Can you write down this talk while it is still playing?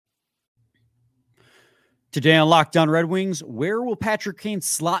Today on Locked On Red Wings, where will Patrick Kane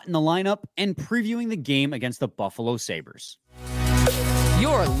slot in the lineup, and previewing the game against the Buffalo Sabres.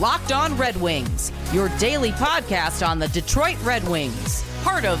 You're Locked On Red Wings, your daily podcast on the Detroit Red Wings.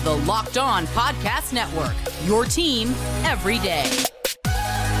 Part of the Locked On Podcast Network, your team every day.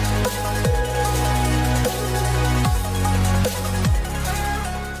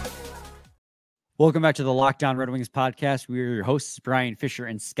 Welcome back to the Locked On Red Wings podcast. We are your hosts, Brian Fisher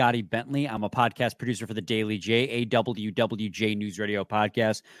and Scotty Bentley. I'm a podcast producer for the Daily J, a WWJ News Radio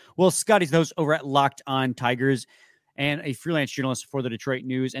podcast. Well, Scotty's the host over at Locked On Tigers and a freelance journalist for the Detroit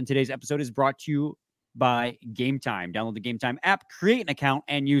News. And today's episode is brought to you by Game Time. Download the Game Time app, create an account,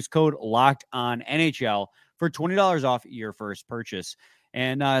 and use code LOCKEDONNHL for $20 off your first purchase.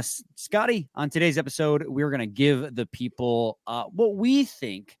 And Scotty, on today's episode, we're going to give the people what we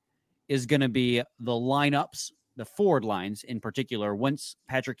think is going to be the lineups, the forward lines in particular, once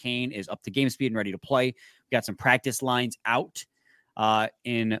Patrick Kane is up to game speed and ready to play. We got some practice lines out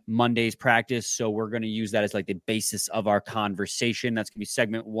in Monday's practice, so we're going to use that as like the basis of our conversation. That's going to be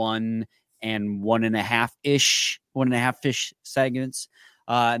segment 1 and 1.5-ish segments.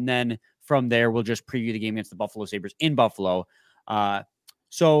 And then from there, we'll just preview the game against the Buffalo Sabres in Buffalo.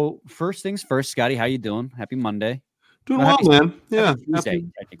 So first things first, Scotty, how you doing? Happy Monday. Doing well, man. Yeah. Tuesday,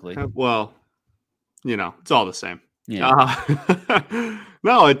 technically. Well, you know, it's all the same. Yeah.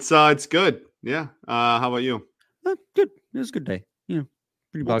 No, it's good. Yeah. How about you? Good. It was a good day.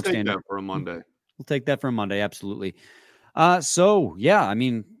 Pretty bog standard for a Monday. We'll take that for a Monday. Absolutely. So yeah, I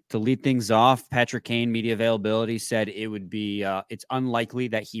mean, to lead things off, Patrick Kane media availability said it would be, it's unlikely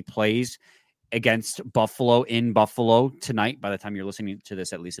that he plays against Buffalo in Buffalo tonight. By the time you're listening to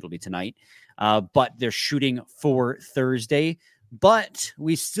this, at least it'll be tonight. But they're shooting for Thursday. But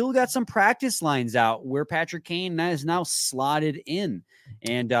we still got some practice lines out where Patrick Kane is now slotted in.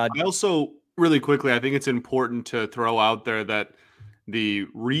 And I also, really quickly, I think it's important to throw out there that the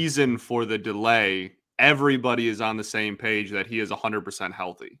reason for the delay, everybody is on the same page that he is 100%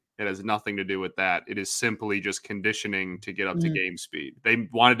 healthy. It has nothing to do with that. It is simply just conditioning to get up to game speed. They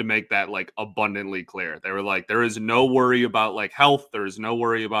wanted to make that like abundantly clear. They were like, there is no worry about like health. There is no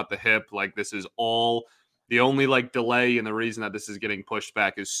worry about the hip. Like this is all the only like delay. And the reason that this is getting pushed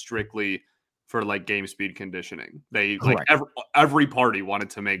back is strictly for like game speed conditioning. They Correct. like every party wanted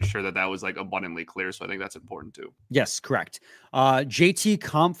to make sure that was like abundantly clear. So I think that's important too. Yes, correct. JT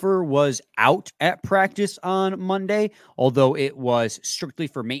Compher was out at practice on Monday, although it was strictly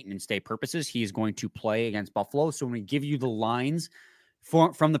for maintenance day purposes. He's going to play against Buffalo. So when we give you the lines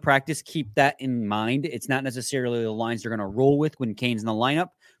from the practice, keep that in mind. It's not necessarily the lines they're going to roll with when Kane's in the lineup,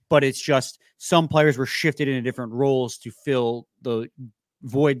 but it's just some players were shifted into different roles to fill the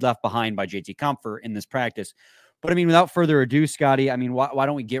void left behind by JT Compher in this practice. But I mean, without further ado, Scotty, I mean, why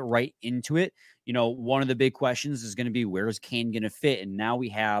don't we get right into it? You know, one of the big questions is going to be, where is Kane going to fit? And now we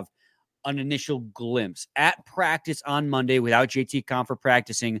have an initial glimpse at practice on Monday without JT Compher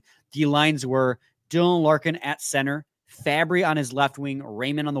practicing. The lines were Dylan Larkin at center, Fabry on his left wing,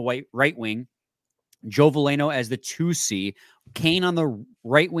 Raymond on the right wing, Joe Veleno as the 2C, Kane on the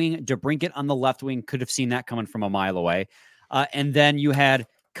right wing, DeBrincat on the left wing. Could have seen that coming from a mile away. And then you had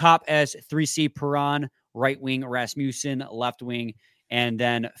Kopp as 3C, Perron, right wing, Rasmussen, left wing, and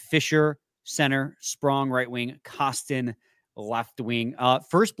then Fisher, center, Sprong, right wing, Kostin, left wing.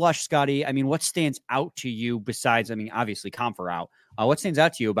 First blush, Scotty, I mean, what stands out to you besides, I mean, obviously Compher out. What stands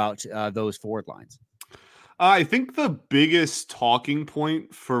out to you about those forward lines? I think the biggest talking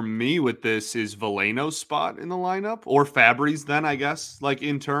point for me with this is Veleno's spot in the lineup, or Fabry's then, I guess, like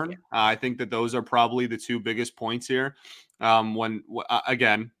in turn. I think that those are probably the two biggest points here.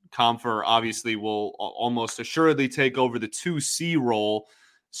 Again, Compher obviously will almost assuredly take over the 2C role.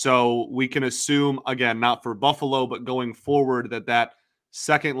 So we can assume, again, not for Buffalo, but going forward, that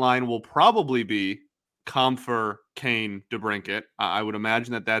second line will probably be Compher, Kane, DeBrincat. I would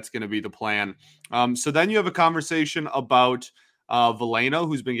imagine that that's going to be the plan. So then you have a conversation about Veleno,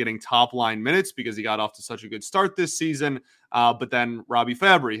 who's been getting top line minutes because he got off to such a good start this season. But then Robbie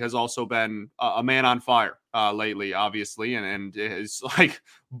Fabry has also been a man on fire lately, obviously, and is like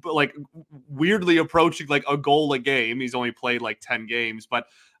weirdly approaching like a goal a game. He's only played like 10 games, but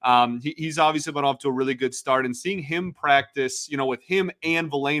he's obviously been off to a really good start. And seeing him practice, you know, with him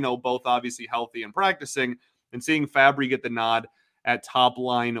and Veleno both obviously healthy and practicing, and seeing Fabry get the nod at top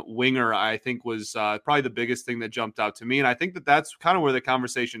line winger, I think was probably the biggest thing that jumped out to me. And I think that that's kind of where the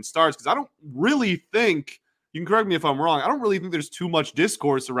conversation starts, because I don't really think, you can correct me if I'm wrong, I don't really think there's too much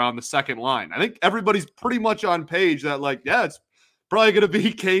discourse around the second line. I think everybody's pretty much on page that, like, yeah, it's probably going to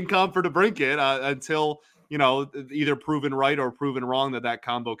be Kane, Compher, DeBrincat until either proven right or proven wrong that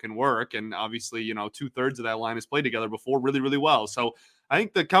combo can work. And obviously, 2/3 of that line has played together before really, really well. So I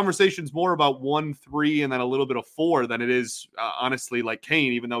think the conversation's more about 1-3 and then a little bit of 4 than it is honestly like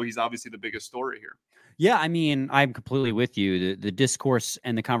Kane, even though he's obviously the biggest story here. Yeah, I mean, I'm completely with you. The discourse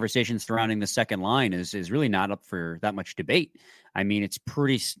and the conversation surrounding the second line is really not up for that much debate. I mean, it's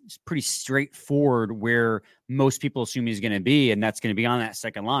pretty straightforward where most people assume he's going to be, and that's going to be on that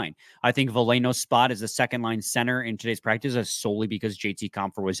second line. I think Veleno's spot as the second line center in today's practice is solely because JT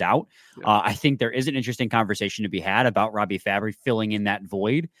Compher was out. Yeah. I think there is an interesting conversation to be had about Robbie Fabry filling in that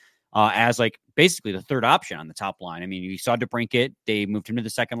void. As like basically the third option on the top line. I mean, you saw DeBrincat, they moved him to the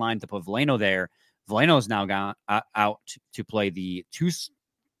second line to put Veleno there. Veleno's now gone out to play the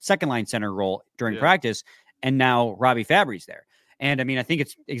second line center role during practice, and now Robbie Fabry's there. And I mean, I think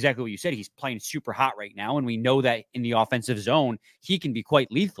it's exactly what you said. He's playing super hot right now, and we know that in the offensive zone, he can be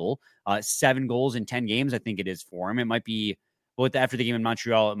quite lethal. 7 goals in 10 games, I think it is for him. It might be, after the game in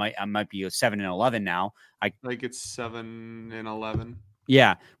Montreal, it might be 7-11 now. I think it's 7-11.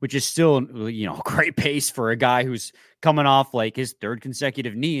 Yeah, which is still, a great pace for a guy who's coming off like his 3rd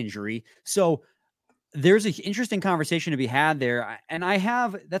consecutive knee injury. So there's an interesting conversation to be had there. And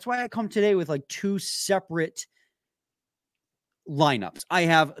that's why I come today with like 2 separate lineups. I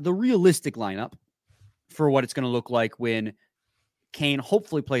have the realistic lineup for what it's going to look like when Kane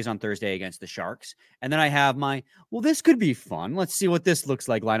hopefully plays on Thursday against the Sharks. And then I have this could be fun. Let's see what this looks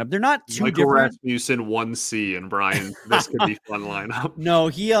like lineup. They're not too Michael different. Rasmussen 1C and Brian, this could be fun lineup. No,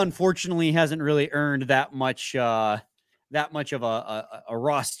 he unfortunately hasn't really earned that much of a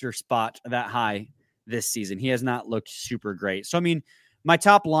roster spot that high this season. He has not looked super great. So, I mean, my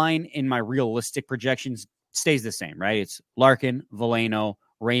top line in my realistic projections stays the same, right? It's Larkin, Veleno,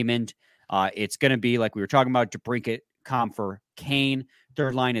 Raymond. It's going to be like we were talking about, DeBrincat, Compher, Kane.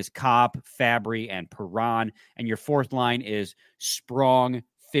 Third line is Copp, Fabry, and Perron. And your fourth line is Sprong,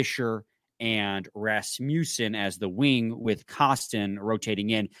 Fisher, and Rasmussen as the wing with Kostin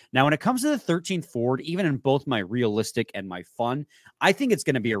rotating in. Now, when it comes to the 13th forward, even in both my realistic and my fun, I think it's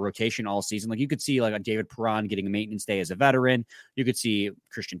going to be a rotation all season. Like you could see like a David Perron getting a maintenance day as a veteran. You could see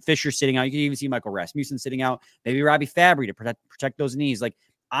Christian Fischer sitting out. You could even see Michael Rasmussen sitting out. Maybe Robbie Fabry to protect those knees. Like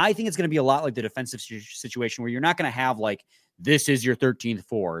I think it's going to be a lot like the defensive situation where you're not going to have like, this is your 13th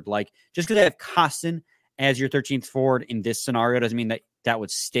forward. Like just because I have Kostin as your 13th forward in this scenario doesn't mean that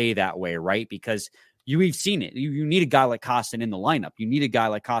would stay that way, right? Because we've seen it. You need a guy like Kostin in the lineup. You need a guy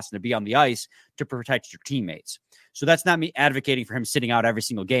like Kostin to be on the ice to protect your teammates. So that's not me advocating for him sitting out every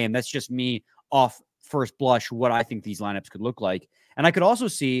single game. That's just me off first blush what I think these lineups could look like. And I could also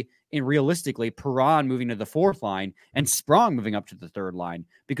see realistically Perron moving to the fourth line and Sprong moving up to the third line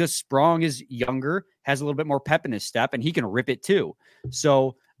because Sprong is younger, has a little bit more pep in his step, and he can rip it too.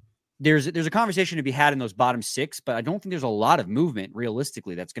 So there's a conversation to be had in those bottom 6, but I don't think there's a lot of movement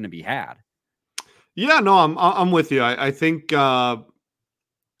realistically that's going to be had. Yeah, no, I'm with you. I think I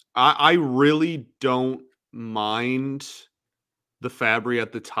really don't mind the Fabry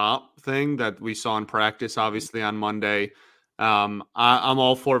at the top thing that we saw in practice, obviously on Monday. I'm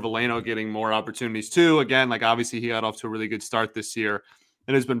all for Veleno getting more opportunities too. Again, like obviously he got off to a really good start this year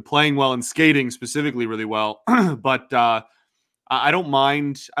and has been playing well and skating specifically really well. But I don't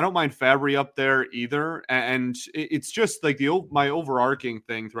mind Fabry up there either. And it's just like my overarching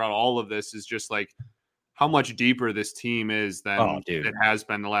thing throughout all of this is just like how much deeper this team is than it has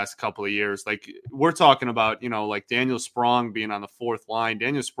been the last couple of years. Like we're talking about, like Daniel Sprong being on the fourth line.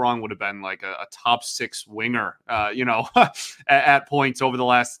 Daniel Sprong would have been like a top 6 winger, at points over the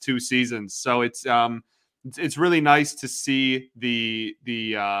last 2 seasons. So it's really nice to see the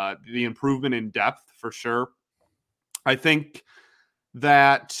improvement in depth for sure. I think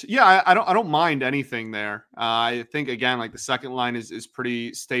that, I don't mind anything there. I think again, like the second line is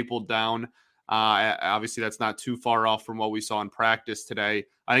pretty stapled down. Obviously that's not too far off from what we saw in practice today.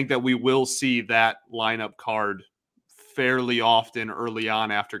 I think that we will see that lineup card fairly often early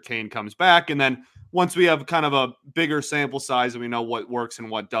on after Kane comes back. And then once we have kind of a bigger sample size and we know what works and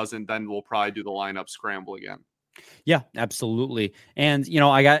what doesn't, then we'll probably do the lineup scramble again. Yeah, absolutely. And,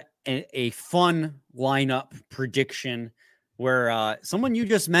 I got a fun lineup prediction where someone you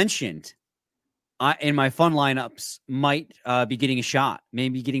just mentioned in my fun lineups might be getting a shot,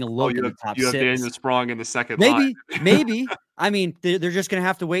 maybe getting a look in the top 6. You have Daniel Sprong in the second line. Maybe. I mean, they're just going to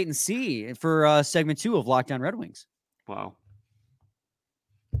have to wait and see for segment 2 of Locked On Red Wings. Wow.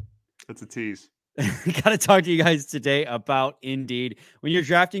 That's a tease. Got to talk to you guys today about Indeed. When you're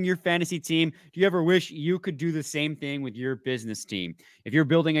drafting your fantasy team, do you ever wish you could do the same thing with your business team? If you're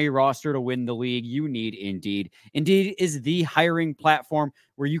building a roster to win the league, you need Indeed. Indeed is the hiring platform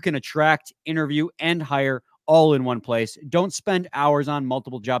where you can attract, interview, and hire all in one place. Don't spend hours on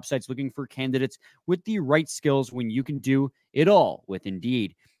multiple job sites looking for candidates with the right skills when you can do it all with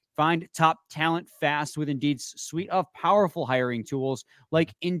Indeed. Find top talent fast with Indeed's suite of powerful hiring tools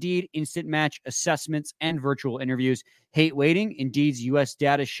like Indeed Instant Match assessments and virtual interviews. Hate waiting? Indeed's U.S.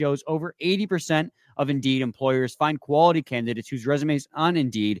 data shows over 80% of Indeed employers find quality candidates whose resumes on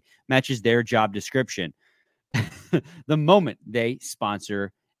Indeed matches their job description the moment they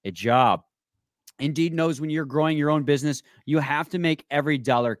sponsor a job. Indeed knows when you're growing your own business, you have to make every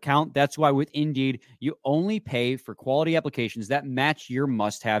dollar count. That's why with Indeed, you only pay for quality applications that match your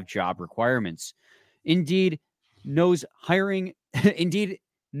must-have job requirements. Indeed knows hiring Indeed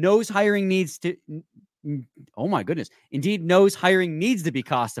knows hiring needs to oh my goodness. Indeed knows hiring needs to be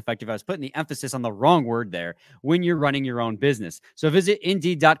cost effective. I was putting the emphasis on the wrong word there when you're running your own business. So visit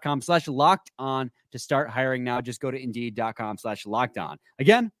indeed.com/locked on to start hiring now. Just go to indeed.com/locked on.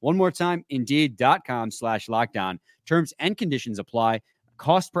 Again, one more time, indeed.com/locked on. Terms and conditions apply.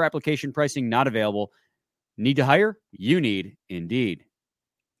 Cost per application pricing not available. Need to hire? You need Indeed.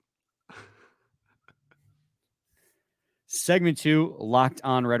 Segment 2, Locked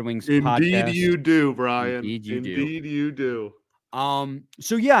On Red Wings podcast. Indeed you do, Brian. Indeed you do.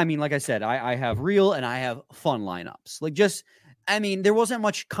 So yeah, I mean, like I said, I have real and I have fun lineups. There wasn't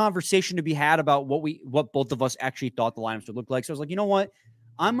much conversation to be had about what both of us actually thought the lineups would look like. So I was like, you know what?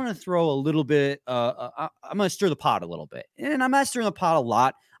 I'm going to throw a little bit, I'm going to stir the pot a little bit. And I'm not stirring the pot a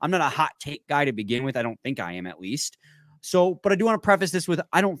lot. I'm not a hot take guy to begin with. I don't think I am, at least. So, but I do want to preface this with,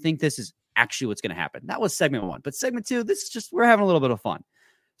 I don't think this is actually what's going to happen. That was segment 1. But segment 2, this is just, we're having a little bit of fun.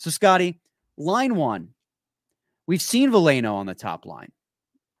 So, Scotty, line 1, we've seen Veleno on the top line.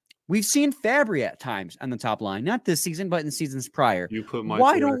 We've seen Fabry at times on the top line. Not this season, but in seasons prior. You put my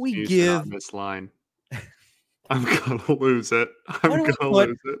Why don't we give on this line? I'm gonna lose it. I'm gonna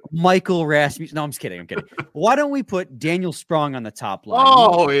lose it. Michael Rasmussen. No, I'm just kidding. Why don't we put Daniel Sprong on the top line?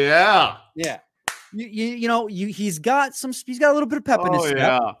 Oh yeah. He's got a little bit of pep in his step.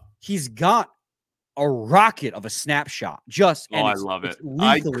 Yeah. He's got a rocket of a snapshot. I love it.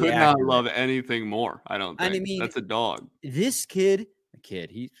 I could not love anything more. I don't think. That's a dog. This kid,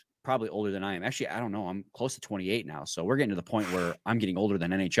 he's probably older than I am. Actually, I don't know. I'm close to 28 now. So we're getting to the point where I'm getting older than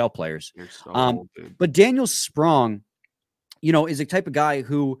NHL players. You're so old, dude. But Daniel Sprong, is a type of guy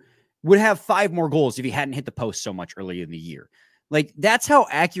who would have 5 more goals if he hadn't hit the post so much early in the year. Like, that's how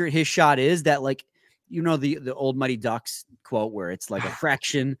accurate his shot is, that the old Mighty Ducks quote where it's like a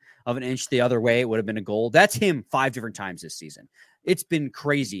fraction of an inch the other way, it would have been a goal. That's him 5 different times this season. It's been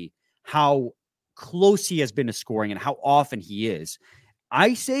crazy how close he has been to scoring and how often he is.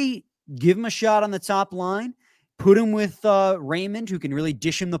 I say give him a shot on the top line. Put him with Raymond, who can really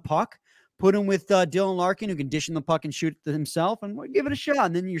dish him the puck. Put him with Dylan Larkin, who can dish him the puck and shoot it himself, and give it a shot.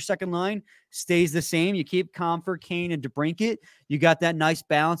 And then your second line stays the same. You keep Comfort, Kane, and DeBrincat. You got that nice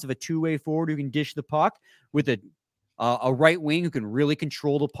balance of a two-way forward who can dish the puck with a right wing who can really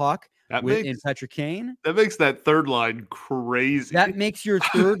control the puck in Patrick Kane. That makes that third line crazy. That makes your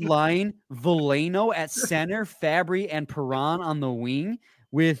third line Veleno at center, Fabry and Perron on the wing,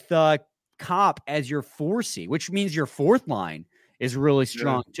 with Kopp as your 4C, which means your fourth line is really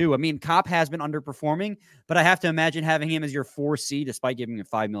strong too. I mean, Kopp has been underperforming, but I have to imagine having him as your 4C, despite giving him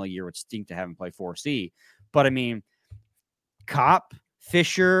 $5 million a year, would stink to have him play 4C. But I mean, Kopp,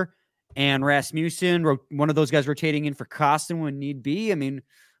 Fisher, and Rasmussen, one of those guys rotating in for Kostin when need be. I mean,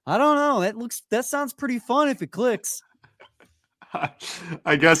 I don't know. That sounds pretty fun if it clicks.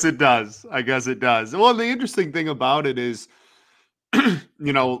 I guess it does. Well, the interesting thing about it is,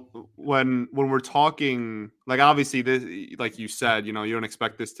 when we're talking, like, obviously this, like you said, you don't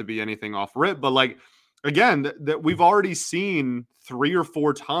expect this to be anything off rip, but like, again, that we've already seen 3 or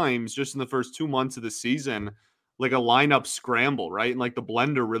 4 times just in the first 2 months of the season, like a lineup scramble, right? And like the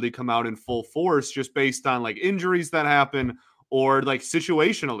blender really come out in full force just based on like injuries that happen or like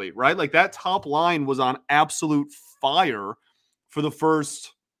situationally, right? Like that top line was on absolute fire for the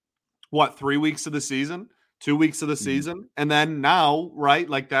first, 3 weeks of the season? 2 weeks of the season. And then now, right,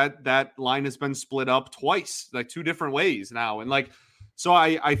 like that line has been split up twice, like 2 different ways now. And like, so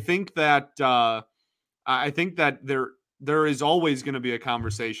I think that there is always going to be a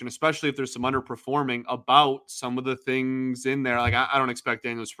conversation, especially if there's some underperforming, about some of the things in there. Like, I don't expect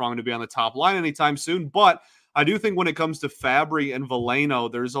Daniel Sprong to be on the top line anytime soon, but I do think when it comes to Fabry and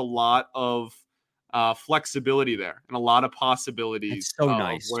Veleno, there's a lot of flexibility there and a lot of possibilities so of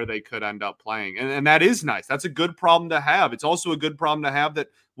nice. where they could end up playing. And that is nice. That's a good problem to have. It's also a good problem to have that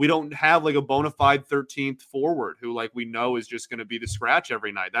we don't have like a bona fide 13th forward who like we know is just going to be the scratch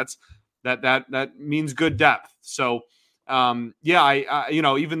every night. That means good depth. So I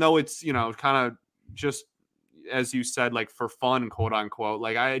even though it's, kind of just, as you said, like for fun, quote unquote,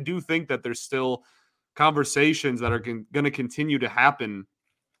 like I do think that there's still conversations that are going to continue to happen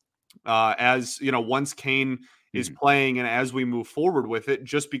as once Kane is playing and as we move forward with it,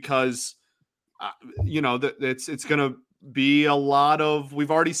 just because it's going to be a lot of, we've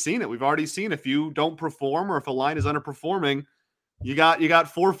already seen if you don't perform or if a line is underperforming, you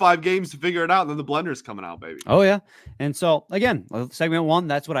got 4 or 5 games to figure it out, and then the blender's coming out, baby. Oh yeah. And so again, segment 1,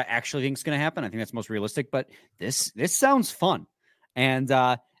 that's what I actually think is going to happen. I think that's most realistic, but this sounds fun. And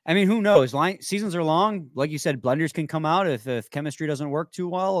I mean, who knows? Seasons are long. Like you said, blenders can come out if chemistry doesn't work too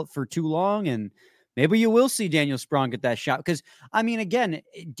well for too long. And maybe you will see Daniel Sprong get that shot. Because, I mean, again,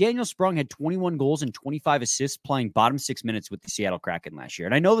 Daniel Sprong had 21 goals and 25 assists playing bottom 6 minutes with the Seattle Kraken last year.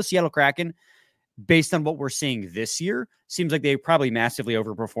 And I know the Seattle Kraken, based on what we're seeing this year, seems like they probably massively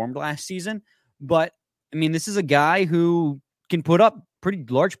overperformed last season. But, I mean, this is a guy who can put up pretty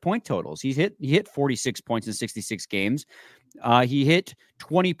large point totals. He hit 46 points in 66 games. He hit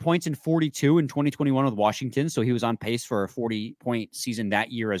 20 points in 42 in 2021 with Washington, so he was on pace for a 40-point season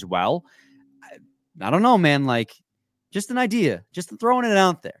that year as well. I don't know, man. Like, just an idea. Just throwing it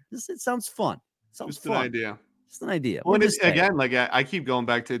out there. It sounds fun. Just an idea. Just an idea. Well, again, like I keep going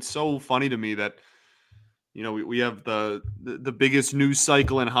back to, it's so funny to me that we have the biggest news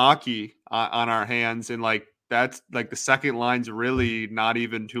cycle in hockey on our hands, and like that's like the second line's really not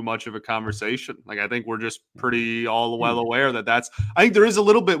even too much of a conversation. Like I think we're just pretty all well aware that I think there is a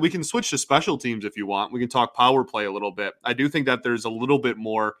little bit, we can switch to special teams if you want. We can talk power play a little bit. I do think that there's a little bit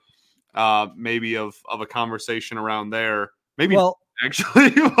more maybe of a conversation around there. Maybe actually,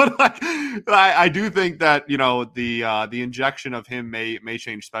 but I do think that the injection of him may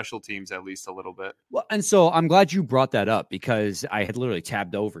change special teams at least a little bit. Well, and so I'm glad you brought that up, because I had literally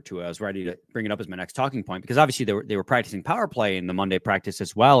tabbed over to it. I was ready to bring it up as my next talking point, because obviously they were practicing power play in the Monday practice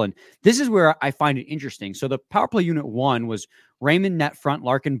as well, and this is where I find it interesting. So the power play unit 1 was Raymond net front,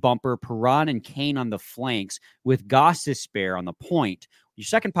 Larkin bumper, Perron and Kane on the flanks, with Gostisbehere on the point. Your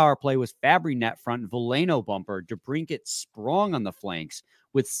second power play was Fabry net front, Veleno bumper, DeBrincat Sprong on the flanks,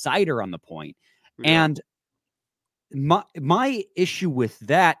 with Seider on the point. Yeah. And my issue with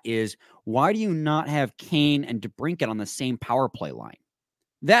that is, why do you not have Kane and DeBrincat on the same power play line?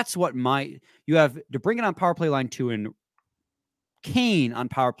 That's what you have DeBrincat on power play line 2 and Kane on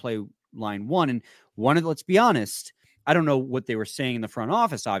power play line 1. And let's be honest, I don't know what they were saying in the front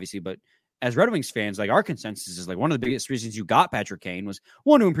office, obviously, but as Red Wings fans, like, our consensus is like one of the biggest reasons you got Patrick Kane was,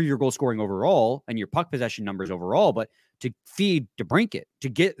 one, to improve your goal scoring overall and your puck possession numbers overall, but to feed DeBrincat, to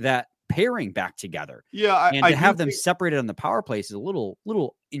get that pairing back together. Yeah, and to have them separated on the power plays is a little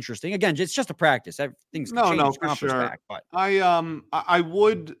interesting. Again, it's just a practice. Things can change for sure. back, but I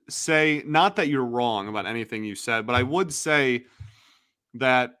would say, not that you're wrong about anything you said, but I would say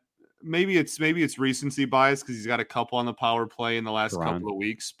that maybe it's recency bias because he's got a couple on the power play in the last couple of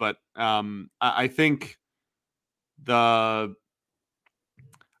weeks. But I think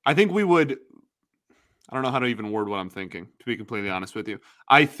we would. I don't know how to even word what I'm thinking, to be completely honest with you.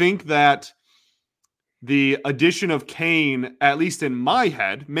 I think that the addition of Kane, at least in my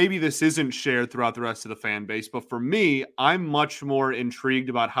head, maybe this isn't shared throughout the rest of the fan base, but for me, I'm much more intrigued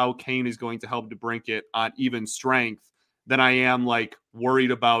about how Kane is going to help DeBrincat on even strength than I am like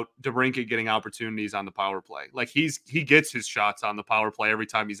worried about DeBrincat getting opportunities on the power play. Like he gets his shots on the power play every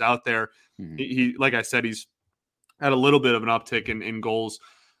time he's out there. Mm-hmm. He like I said, he's had a little bit of an uptick in goals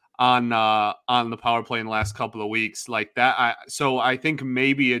on the power play in the last couple of weeks like that. So I think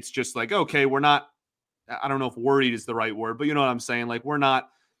maybe it's just like, okay, we're not, I don't know if worried is the right word, but you know what I'm saying? Like we're not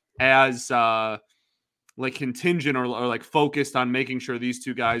as like contingent or like focused on making sure these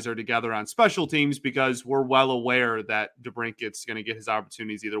two guys are together on special teams, because we're well aware that DeBrincat's going to get his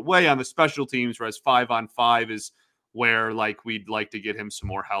opportunities either way on the special teams, whereas 5-on-5 is where like we'd like to get him some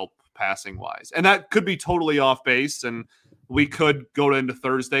more help passing wise. And that could be totally off base, and we could go into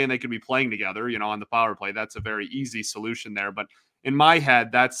Thursday and they could be playing together, on the power play. That's a very easy solution there. But in my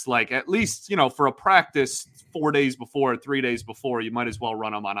head, that's like, at least, for a practice 4 days before, 3 days before, you might as well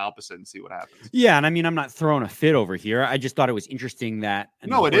run them on opposite and see what happens. Yeah. And I mean, I'm not throwing a fit over here. I just thought it was interesting that.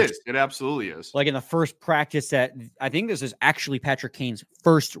 No, it is. It absolutely is. Like in the first practice that I think this is actually Patrick Kane's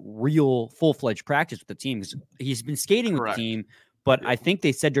first real full-fledged practice with the team. He's been skating with the team, but I think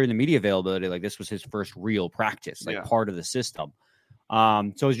they said during the media availability, like this was his first real practice, like part of the system.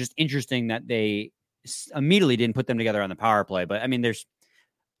 So it's just interesting that they immediately didn't put them together on the power play. But I mean, there's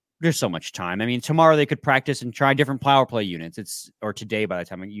so much time. I mean, tomorrow they could practice and try different power play units. Or today, by the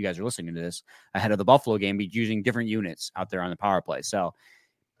time you guys are listening to this, ahead of the Buffalo game, be using different units out there on the power play. So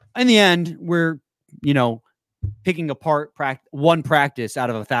in the end, we're, picking apart one practice out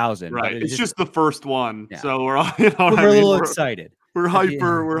of 1,000. Right. But it's just the first one. Yeah. So we're all, we're a little excited. We're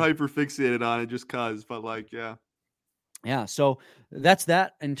hyper fixated on it just cause, but yeah. Yeah, so that's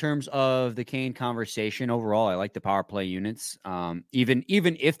that in terms of the Kane conversation. Overall, I like the power play units. Even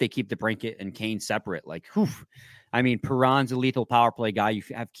if they keep the Brinket and Kane separate, I mean, Perron's a lethal power play guy. You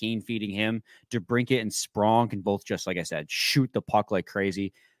have Kane feeding him. DeBrincat and Sprong can both just, like I said, shoot the puck like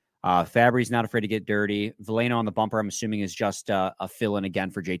crazy. Fabry's not afraid to get dirty. Veleno on the bumper, I'm assuming, is just a fill-in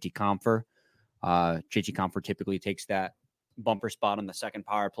again for JT Compher. JT Compher typically takes that bumper spot on the second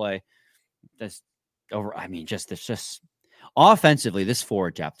power play. It's just offensively, this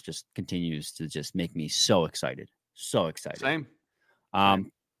forward depth just continues to just make me so excited. So excited. Same.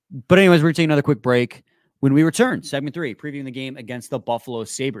 But anyways, we're going to take another quick break. When we return, segment 3, previewing the game against the Buffalo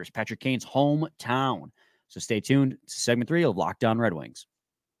Sabres, Patrick Kane's hometown. So stay tuned to segment 3 of Locked On Red Wings.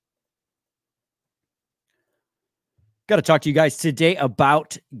 Got to talk to you guys today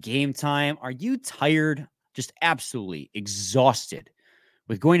about Game Time. Are you tired, just absolutely exhausted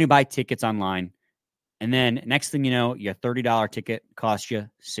with going to buy tickets online? And then next thing you know, your $30 ticket costs you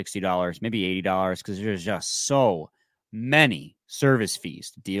 $60, maybe $80, because there's just so many service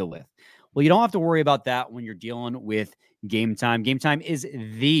fees to deal with. Well, you don't have to worry about that when you're dealing with Game Time. Game Time is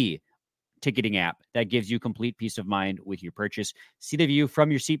the ticketing app that gives you complete peace of mind with your purchase. See the view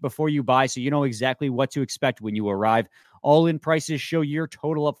from your seat before you buy, so you know exactly what to expect when you arrive. All-in prices show your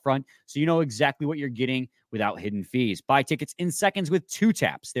total up front, so you know exactly what you're getting without hidden fees. Buy tickets in seconds with 2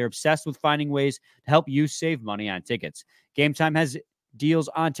 taps. They're obsessed with finding ways to help you save money on tickets. Game Time has deals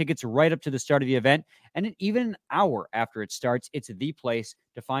on tickets right up to the start of the event, and even an hour after it starts, it's the place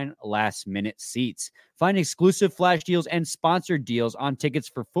to find last-minute seats. Find exclusive flash deals and sponsored deals on tickets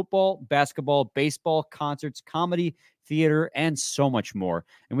for football, basketball, baseball, concerts, comedy, theater, and so much more.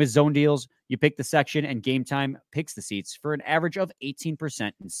 And with zone deals, you pick the section and Game Time picks the seats for an average of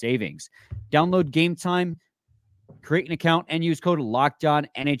 18% in savings. Download Game Time, create an account, and use code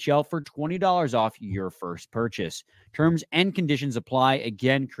LOCKEDONNHL for $20 off your first purchase. Terms and conditions apply.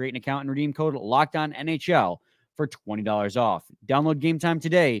 Again, create an account and redeem code LOCKEDONNHL for $20 off. Download Game Time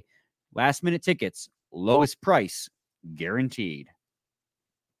today. Last minute tickets, lowest price guaranteed.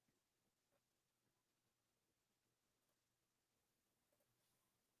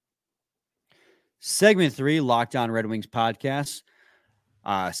 Segment 3, Locked On Red Wings podcast.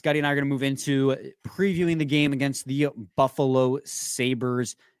 Scotty and I are going to move into previewing the game against the Buffalo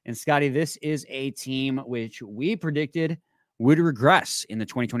Sabres. And Scotty, this is a team which we predicted would regress in the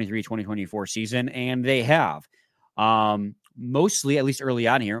 2023-2024 season, and they have. Mostly, at least early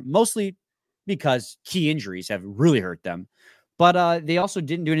on here, mostly because key injuries have really hurt them. But they also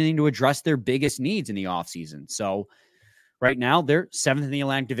didn't do anything to address their biggest needs in the offseason. So right now, they're 7th in the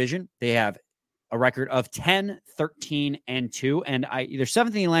Atlantic Division. They have a record of 10, 13, and 2. And they're 7th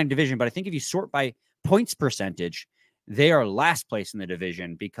in the Atlantic Division, but I think if you sort by points percentage, they are last place in the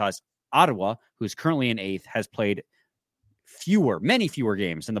division because Ottawa, who's currently in 8th, has played many fewer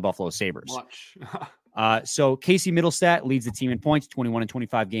games than the Buffalo Sabres. Much. So Casey Middlestat leads the team in points, 21 and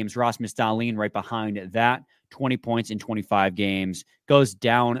 25 games. Rasmus Dahlin right behind that, 20 points in 25 games. Goes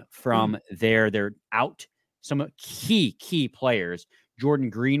down from there. They're out some key players. Jordan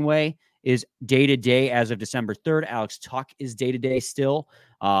Greenway is day-to-day as of December 3rd. Alex Tuck is day-to-day still.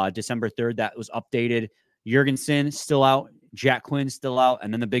 December 3rd, that was updated. Jurgensen still out. Jack Quinn still out.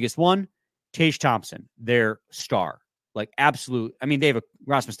 And then the biggest one, Tage Thompson, their star. Like absolute. I mean, they have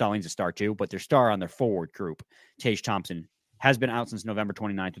Rasmus Dahlin's a star too, but their star on their forward group, Tage Thompson, has been out since November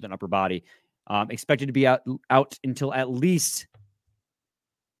 29th with an upper body. Expected to be out until at least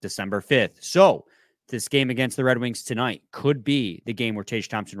December 5th. So this game against the Red Wings tonight could be the game where Tage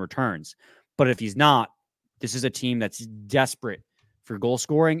Thompson returns. But if he's not, this is a team that's desperate for goal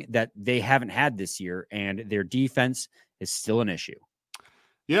scoring that they haven't had this year, and their defense is still an issue.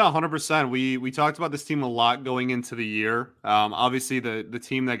 Yeah, 100%. We talked about this team a lot going into the year. Obviously, the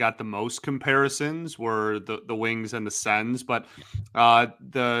team that got the most comparisons were the Wings and the Sens, but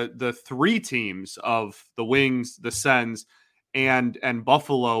the 3 teams of the Wings, the Sens, and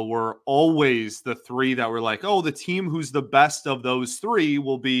Buffalo were always the 3 that were like, oh, the team who's the best of those 3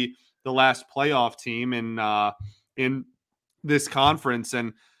 will be the last playoff team in this conference.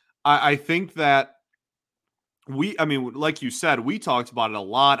 And I think that I mean, like you said, we talked about it a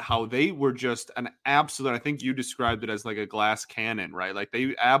lot, how they were just an absolute, I think you described it as like a glass cannon, right? Like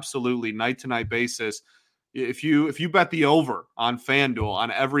they absolutely night to night basis. If you bet the over on FanDuel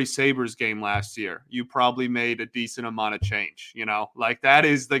on every Sabres game last year, you probably made a decent amount of change, like that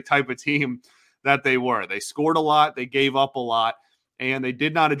is the type of team that they were. They scored a lot, they gave up a lot, and they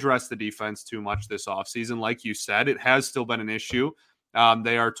did not address the defense too much this offseason. Like you said, it has still been an issue.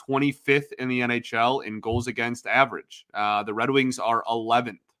 They are 25th in the NHL in goals against average. The Red Wings are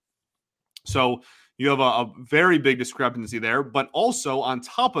 11th. So you have a very big discrepancy there. But also on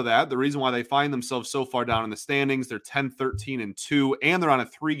top of that, the reason why they find themselves so far down in the standings, they're 10, 13, and 2, and they're on a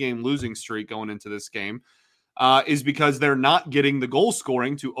 3-game losing streak going into this game, is because they're not getting the goal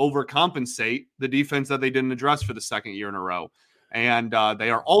scoring to overcompensate the defense that they didn't address for the second year in a row. And they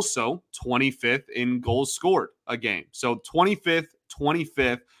are also 25th in goals scored a game. So 25th.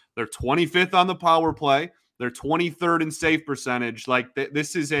 They're 25th on the power play. They're 23rd in save percentage. Like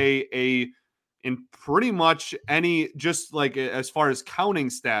this is a in pretty much any, just like as far as counting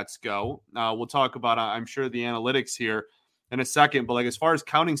stats go. We'll talk about, I'm sure, the analytics here in a second. But like as far as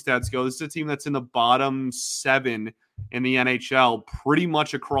counting stats go, this is a team that's in the bottom 7 in the NHL pretty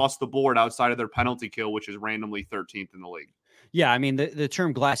much across the board outside of their penalty kill, which is randomly 13th in the league. Yeah, I mean, the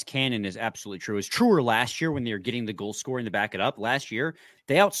term glass cannon is absolutely true. It's truer last year when they were getting the goal scoring to back it up. Last year,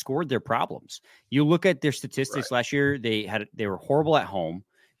 they outscored their problems. You look at their statistics last year, they were horrible at home.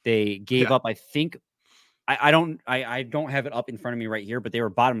 They gave up, I think, I don't have it up in front of me right here, but they were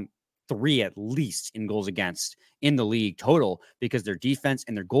bottom 3 at least in goals against in the league total because their defense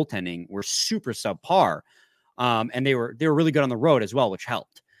and their goaltending were super subpar. And they were really good on the road as well, which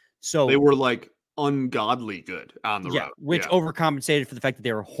helped. So they were like ungodly good on the road, which overcompensated for the fact that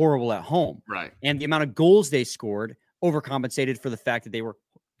they were horrible at home. Right. And the amount of goals they scored overcompensated for the fact that they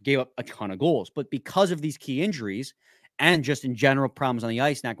gave up a ton of goals. But because of these key injuries and just in general problems on the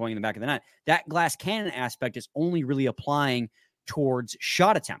ice, not going in the back of the net, that glass cannon aspect is only really applying towards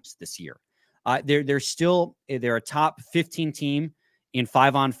shot attempts this year. They're a top 15 team in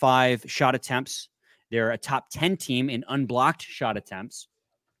 5-on-5 shot attempts. They're a top 10 team in unblocked shot attempts.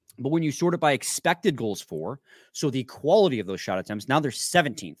 But when you sort it by expected goals for, so the quality of those shot attempts, now they're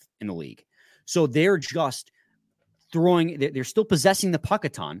 17th in the league. So they're just they're still possessing the puck a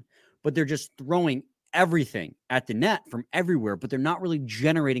ton, but they're just throwing everything at the net from everywhere, but they're not really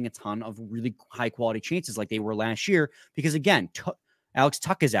generating a ton of really high quality chances like they were last year. Because again, Alex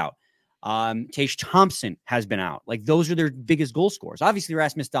Tuch is out. Tage Thompson has been out. Like those are their biggest goal scorers. Obviously,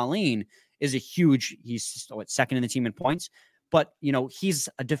 Rasmus Dahlin is he's second in the team in points. But, he's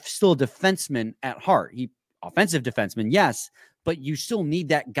still a defenseman at heart. Offensive defenseman, yes, but you still need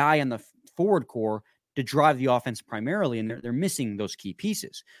that guy on the forward core to drive the offense primarily, and they're missing those key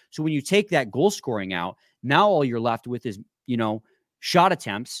pieces. So when you take that goal scoring out, now all you're left with is, shot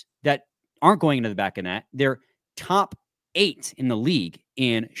attempts that aren't going into the back of net. They're top 8 in the league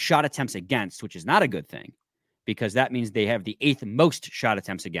in shot attempts against, which is not a good thing because that means they have the 8th most shot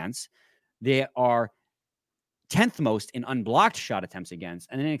attempts against. They are 10th most in unblocked shot attempts against,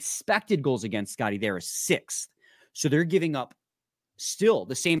 and then expected goals against, Scotty, there is 6th. So they're giving up still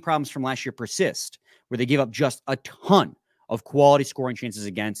the same problems from last year persist, where they give up just a ton of quality scoring chances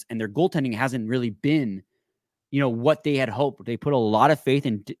against, and their goaltending hasn't really been, what they had hoped. They put a lot of faith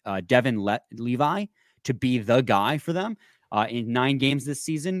in Devin Levi to be the guy for them. In 9 games this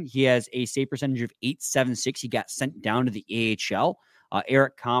season, he has a save percentage of .876. He got sent down to the AHL.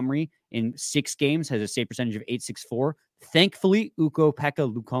 Eric Comrie in 6 games has a save percentage of .864. Thankfully,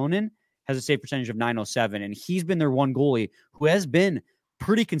 Ukko-Pekka Luukkonen has a save percentage of .907, and he's been their one goalie who has been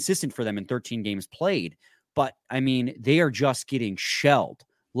pretty consistent for them in 13 games played. But, I mean, they are just getting shelled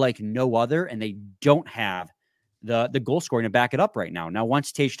like no other, and they don't have the goal scoring to back it up right now. Now,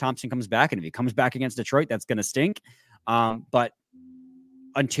 once Tage Thompson comes back, and if he comes back against Detroit, that's going to stink. But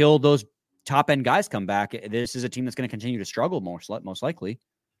until those top-end guys come back, this is a team that's going to continue to struggle most likely.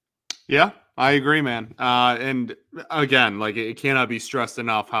 Yeah, I agree, man. And again, like it cannot be stressed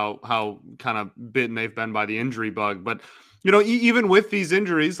enough how kind of bitten they've been by the injury bug. But even with these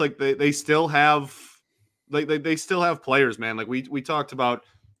injuries, like they still have they still have players, man. Like we talked about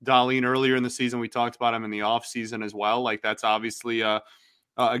Dahlin earlier in the season. We talked about him in the off season as well. Like that's obviously a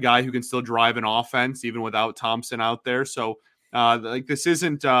guy who can still drive an offense even without Thompson out there. So like this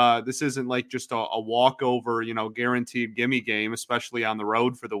isn't like just a walkover, guaranteed gimme game, especially on the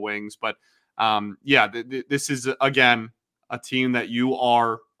road for the Wings. But this is again a team that you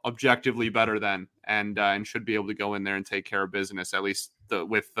are objectively better than, and should be able to go in there and take care of business, at least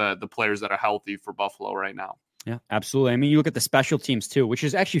with the players that are healthy for Buffalo right now. Yeah, absolutely. I mean, you look at the special teams too, which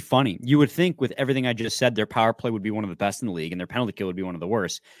is actually funny. You would think with everything I just said, their power play would be one of the best in the league and their penalty kill would be one of the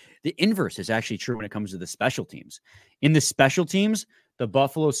worst. The inverse is actually true when it comes to the special teams. In the special teams, the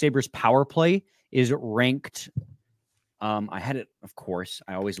Buffalo Sabres power play is ranked. I had it, of course.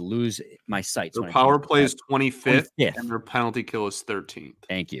 I always lose my sights. Their When I power change play is 25th, 25th. and their penalty kill is 13th.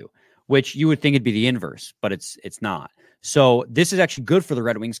 Thank you. Which you would think it'd be the inverse, but it's not. So this is actually good for the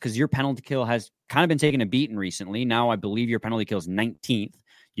Red Wings because your penalty kill has kind of been taking a beating recently. Now I believe your penalty kill is 19th.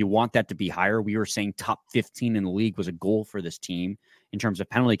 You want that to be higher. We were saying top 15 in the league was a goal for this team in terms of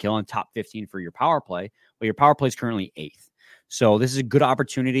penalty kill, and top 15 for your power play. Well, your power play is currently 8th. So this is a good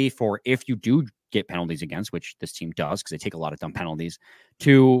opportunity for, if you do get penalties against, which this team does because they take a lot of dumb penalties,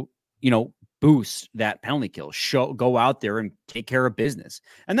 to, boost that penalty kill, go out there and take care of business.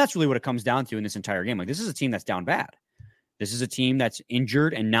 And that's really what it comes down to in this entire game. Like, this is a team that's down bad. This is a team that's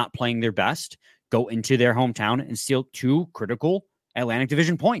injured and not playing their best. Go into their hometown and steal 2 critical Atlantic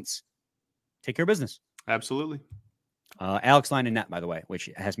Division points. Take care of business. Absolutely. Alex Line in net, by the way, which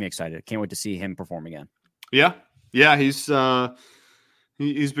has me excited. Can't wait to see him perform again. Yeah. He's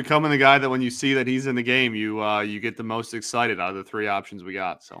becoming the guy that when you see that he's in the game, you get the most excited out of the 3 options we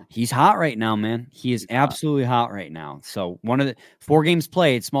got. So he's hot right now, man. He is absolutely hot right now. So one of the 4 games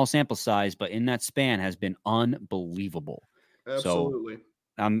played, small sample size, but in that span has been unbelievable. Absolutely.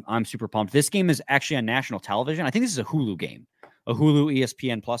 So I'm super pumped. This game is actually on national television. I think this is a Hulu game, a Hulu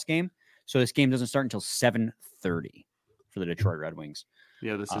ESPN Plus game. So this game doesn't start until 7:30 for the Detroit Red Wings.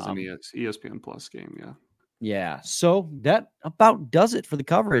 Yeah, this is an ESPN Plus game. Yeah. Yeah. So that about does it for the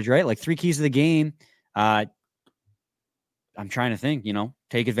coverage, right? Like 3 keys of the game. I'm trying to think,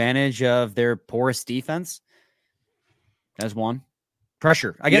 take advantage of their porous defense. That's one.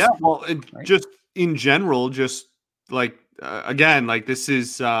 Pressure, I guess. Yeah, well, right? Just in general, just like, again, like this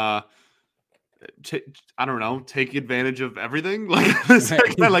is, I don't know, take advantage of everything. Like,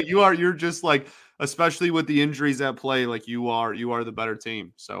 like you're just like, especially with the injuries at play, like you are the better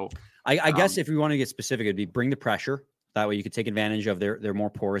team. So I guess if we want to get specific, it'd be bring the pressure. That way you could take advantage of their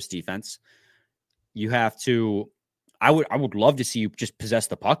more porous defense. You have to, I would love to see you just possess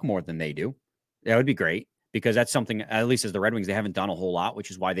the puck more than they do. That would be great because that's something, at least as the Red Wings, they haven't done a whole lot,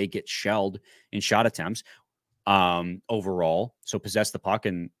 which is why they get shelled in shot attempts overall. So possess the puck,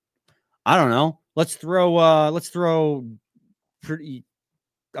 and I don't know. Let's throw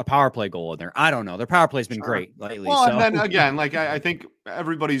a power play goal in there. I don't know. Their power play has been great lately. Well, and then again, like I think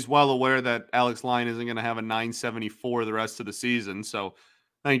everybody's well aware that Alex Line isn't going to have a 974 the rest of the season. So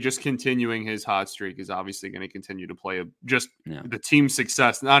I think just continuing his hot streak is obviously going to continue to play the team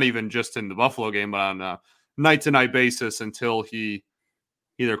success, not even just in the Buffalo game, but on a night-to-night basis until he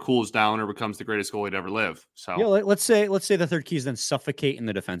either cools down or becomes the greatest goalie to ever live. So yeah, let's say the third key is then suffocate in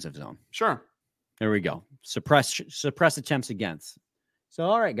the defensive zone. Sure. There we go. Suppress attempts against. So,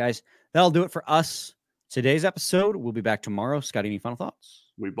 all right, guys, that'll do it for us. Today's episode. We'll be back tomorrow. Scott, any final thoughts?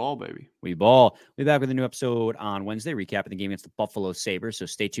 We ball, baby. We ball. We'll be back with a new episode on Wednesday, recapping the game against the Buffalo Sabres. So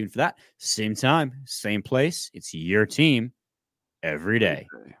stay tuned for that. Same time, same place. It's your team every day.